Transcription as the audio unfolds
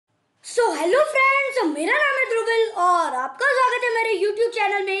Hello friends, मेरा नाम है ध्रुविल और आपका स्वागत है मेरे YouTube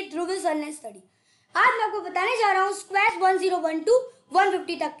चैनल में ध्रुविल्स ऑनलाइन स्टडी। आज मैं आपको बताने जा रहा हूँ स्क्वायर्स 101 to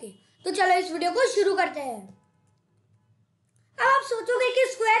 150 तक के। तो चलो इस वीडियो को शुरू करते हैं। अब आप सोचोगे कि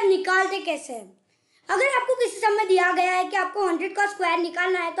स्क्वायर निकालते कैसे हैं। अगर आपको किसी समय दिया गया है कि आपको 100 का स्क्वायर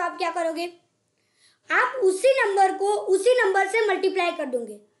निकालना है तो आप क्या करोगे, आप उसी नंबर को उसी नंबर से मल्टीप्लाई कर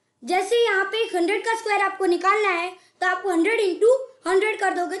दोगे। जैसे यहाँ पे 100 का स्क्वायर आपको निकालना है तो आपको 100 इंटू 100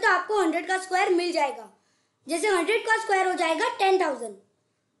 कर दोगे तो आपको 100 का स्क्वायर मिल जाएगा। जैसे 100 का स्क्वायर हो जाएगा 10,000।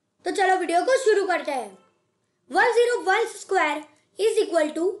 तो चलो वीडियो को शुरू करते हैं। 101 square is equal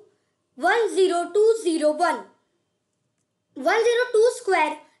to 10201। 102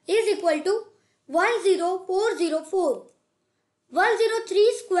 square is equal to 10404।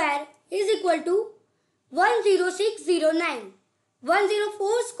 103 square is equal to 10609।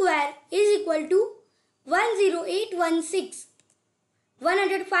 104 square is equal to 10816.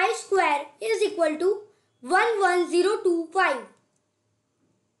 105 square is equal to 11025.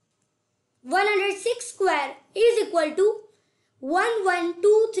 106 square is equal to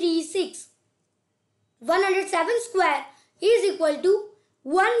 11236. 107 square is equal to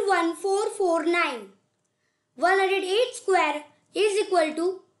 11449. 108 square is equal to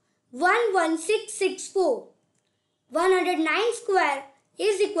 11664. 109 square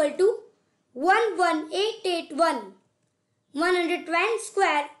is equal to 11881. 120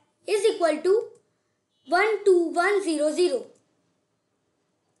 square is equal to 12100.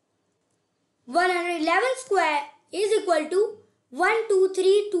 111 square is equal to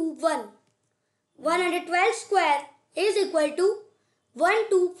 12321. 112 square is equal to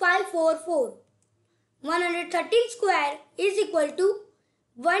 12544. 113 square is equal to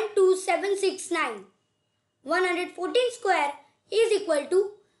 12769. 114 square is equal to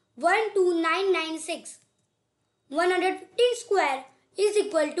 12996. 115 square is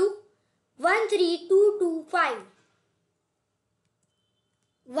equal to 13225.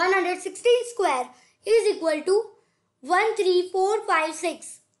 116 square is equal to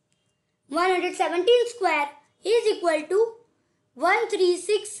 13456. 117 square is equal to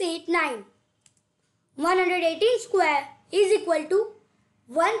 13689. 118 square is equal to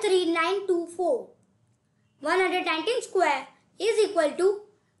 13924. 119 square is equal to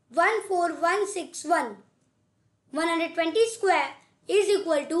 14161. 120 square is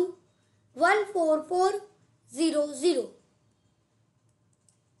equal to 14400.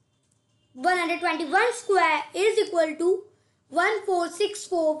 121 square is equal to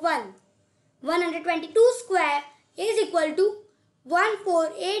 14641. 122 square is equal to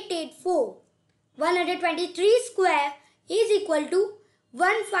 14884. 123 square is equal to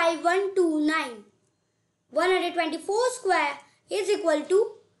 15129. 124 square is equal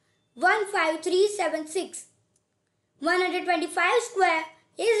to 15376. 125 square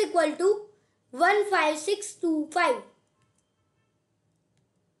is equal to 15625.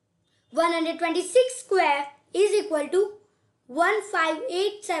 126 square is equal to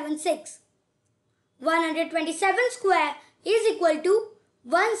 15876. 127 square is equal to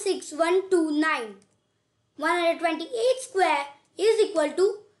 16129. 128 square is equal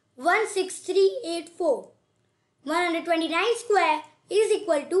to 16384. 129 square is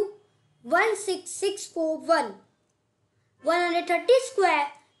equal to 16641. 130 square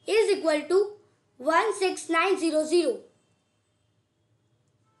is equal to 16900.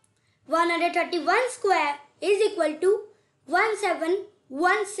 131 square is equal to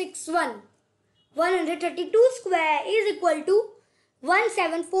 17161. 132 square is equal to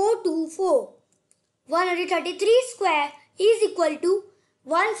 17424. 133 square is equal to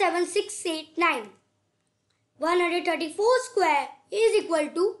 17689. 134 square is equal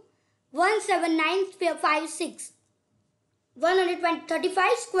to 17956.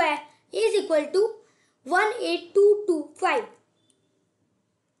 135 square is equal to 18225.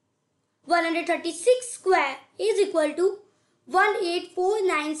 136 square is equal to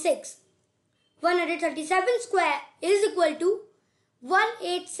 18496. 137 square is equal to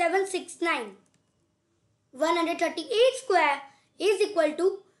 18769. 138 square is equal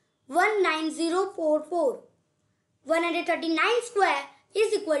to 19044. 139 square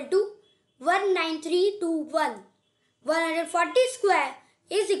is equal to 19321. 140 square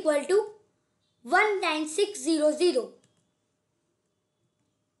is equal to 19600.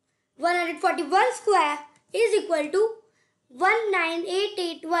 141 square is equal to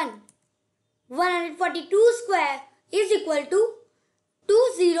 19881. 142 square is equal to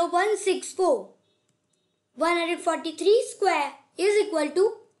 20164. 143 square is equal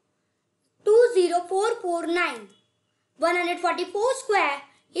to 20449. 144 square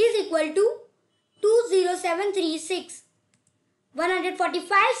is equal to 20736.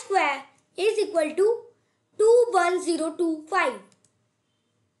 145 square is equal to 21025.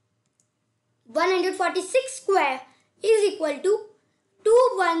 146 square is equal to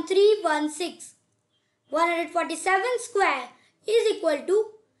 21316. 147 square is equal to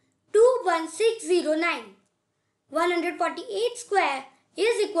 21609. 148 square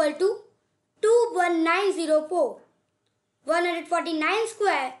is equal to 21904. 149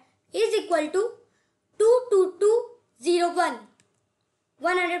 square is equal to 22201.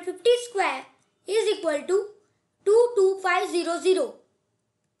 150 square is equal to 22500.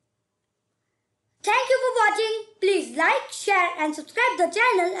 Thank you for watching. Please like, share and subscribe the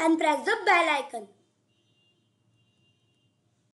channel and press the bell icon.